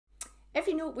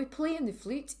Every note we play in the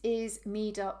flute is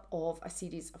made up of a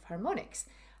series of harmonics.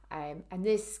 And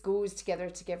this goes together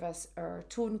to give us our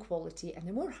tone quality, and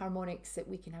the more harmonics that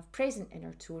we can have present in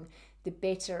our tone, the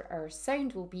better our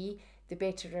sound will be, the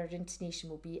better our intonation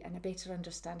will be, and a better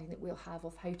understanding that we'll have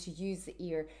of how to use the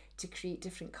ear to create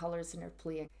different colours in our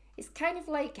playing. It's kind of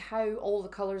like how all the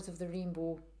colours of the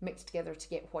rainbow mix together to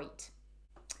get white.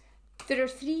 There are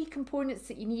 3 components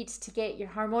that you need to get your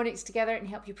harmonics together and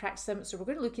help you practice them, so we're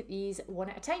going to look at these one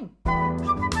at a time.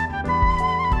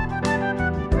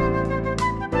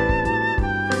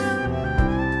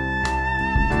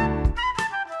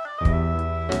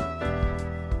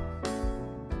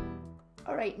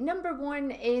 Alright, number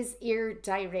 1 is ear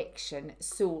direction.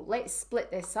 So let's split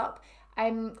this up.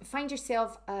 Find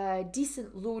yourself a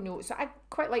decent low note. So I'd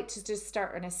quite like to just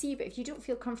start on a C, but if you don't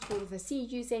feel comfortable with a C,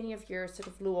 use any of your sort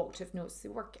of low octave notes. They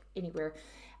work anywhere.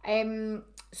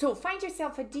 So find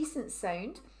yourself a decent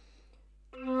sound.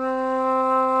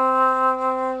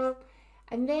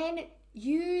 And then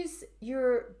use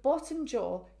your bottom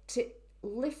jaw to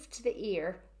lift the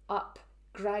ear up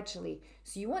gradually.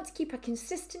 So you want to keep a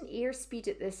consistent ear speed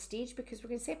at this stage, because we're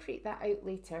going to separate that out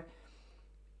later.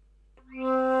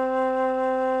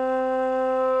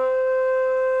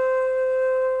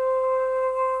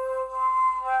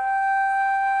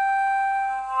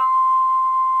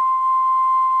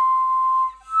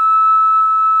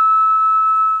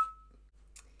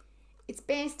 It's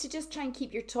best to just try and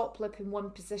keep your top lip in one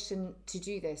position to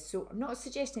do this. So I'm not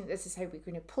suggesting that this is how we're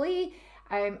going to play.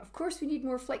 Of course we need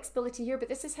more flexibility here, but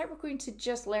this is how we're going to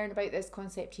just learn about this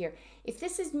concept here. If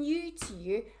this is new to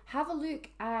you, have a look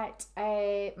at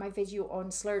my video on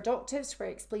slurred octaves, where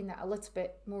I explain that a little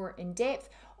bit more in depth.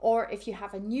 Or if you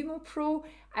have a Pneumo Pro,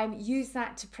 use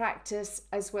that to practice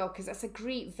as well, because that's a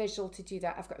great visual to do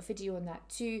that. I've got a video on that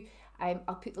too.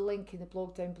 I'll put the link in the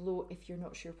blog down below if you're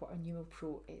not sure what a Pneumo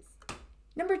Pro is.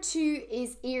 Number 2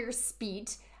 is ear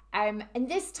speed, and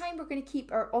this time we're going to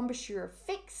keep our embouchure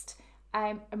fixed,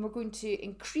 and we're going to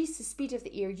increase the speed of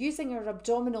the ear using our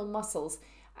abdominal muscles,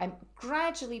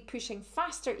 gradually pushing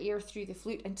faster air through the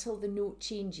flute until the note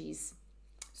changes.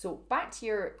 So back to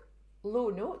your low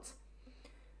note.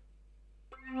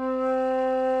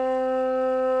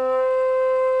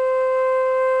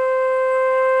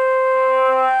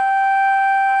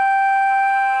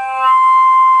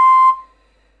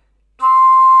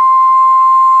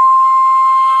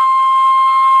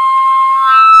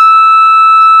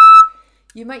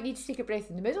 You might need to take a breath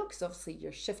in the middle, because obviously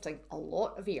you're shifting a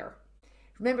lot of air.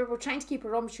 Remember, we're trying to keep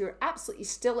our embouchure absolutely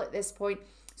still at this point,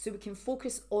 so we can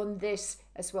focus on this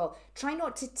as well. Try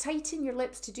not to tighten your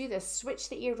lips to do this. Switch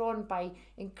the ear on by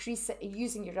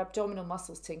using your abdominal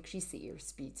muscles to increase the ear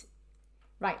speed.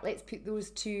 Right, let's put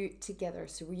those 2 together.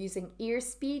 So we're using ear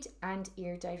speed and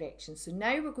ear direction. So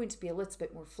now we're going to be a little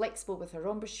bit more flexible with our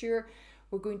embouchure.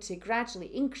 We're going to gradually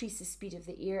increase the speed of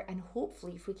the ear, and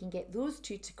hopefully if we can get those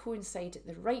 2 to coincide at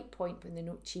the right point when the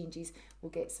note changes,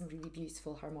 we'll get some really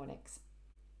beautiful harmonics.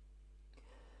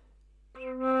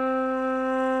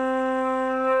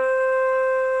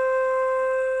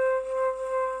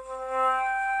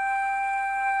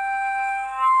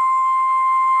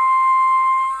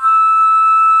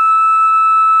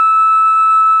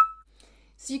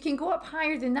 So you can go up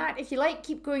higher than that if you like.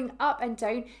 Keep going up and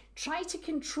down. Try to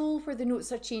control where the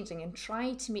notes are changing, and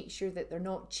try to make sure that they're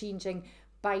not changing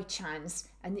by chance,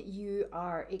 and that you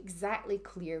are exactly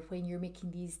clear when you're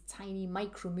making these tiny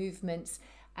micro movements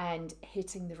and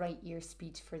hitting the right ear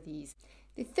speed for these.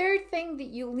 The third thing that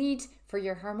you'll need for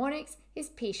your harmonics is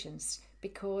patience,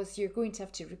 because you're going to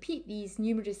have to repeat these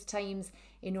numerous times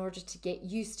in order to get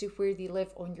used to where they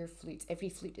live on your flute. Every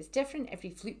flute is different,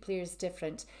 every flute player is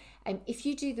different. And if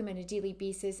you do them on a daily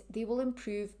basis, they will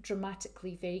improve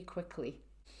dramatically very quickly.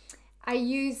 I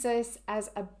use this as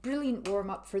a brilliant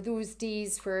warm-up for those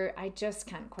days where I just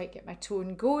can't quite get my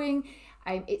tone going.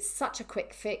 It's such a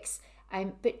quick fix,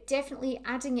 but definitely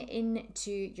adding it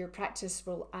into your practice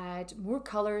will add more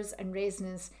colours and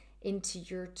resonance into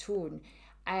your tone.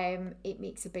 It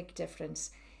makes a big difference.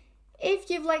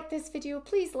 If you've liked this video,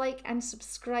 please like and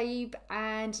subscribe,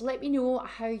 and let me know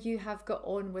how you have got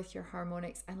on with your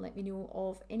harmonics, and let me know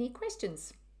of any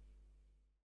questions.